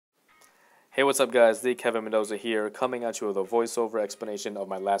Hey, what's up guys, the Kevin Mendoza here, coming at you with a voiceover explanation of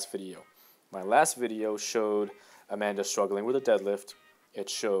my last video. My last video showed Amanda struggling with a deadlift, it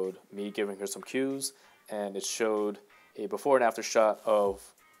showed me giving her some cues, and it showed a before and after shot of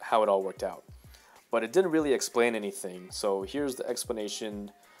how it all worked out. But it didn't really explain anything, so here's the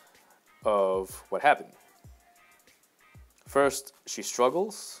explanation of what happened. First, she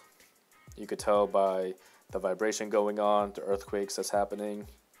struggles. You could tell by the vibration going on, the earthquakes that's happening.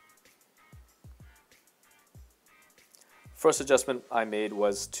 First adjustment I made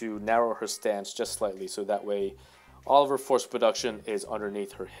was to narrow her stance just slightly so that way all of her force production is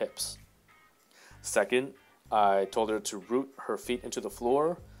underneath her hips. Second, I told her to root her feet into the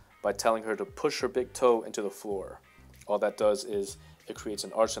floor by telling her to push her big toe into the floor. All that does is it creates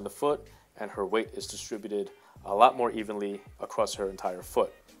an arch in the foot and her weight is distributed a lot more evenly across her entire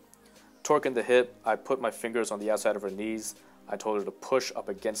foot. Torquing the hip, I put my fingers on the outside of her knees. I told her to push up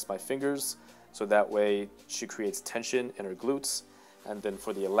against my fingers so that way she creates tension in her glutes. And then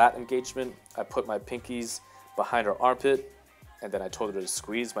for the lat engagement, I put my pinkies behind her armpit and then I told her to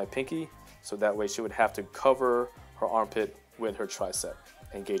squeeze my pinky so that way she would have to cover her armpit with her tricep,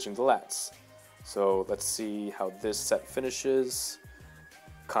 engaging the lats. So let's see how this set finishes.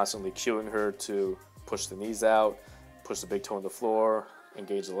 Constantly cueing her to push the knees out, push the big toe on the floor,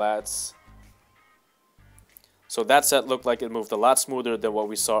 engage the lats. So that set looked like it moved a lot smoother than what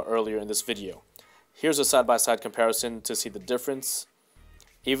we saw earlier in this video. Here's a side-by-side comparison to see the difference.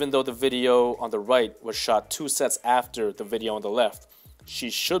 Even though the video on the right was shot 2 sets after the video on the left, she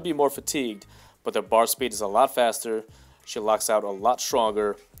should be more fatigued, but the bar speed is a lot faster, she locks out a lot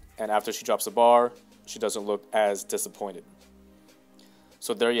stronger, and after she drops the bar, she doesn't look as disappointed.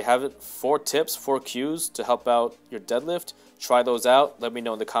 So there you have it, 4 tips, 4 cues to help out your deadlift. Try those out. Let me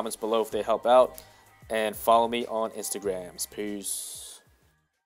know in the comments below if they help out. And follow me on Instagrams. Peace.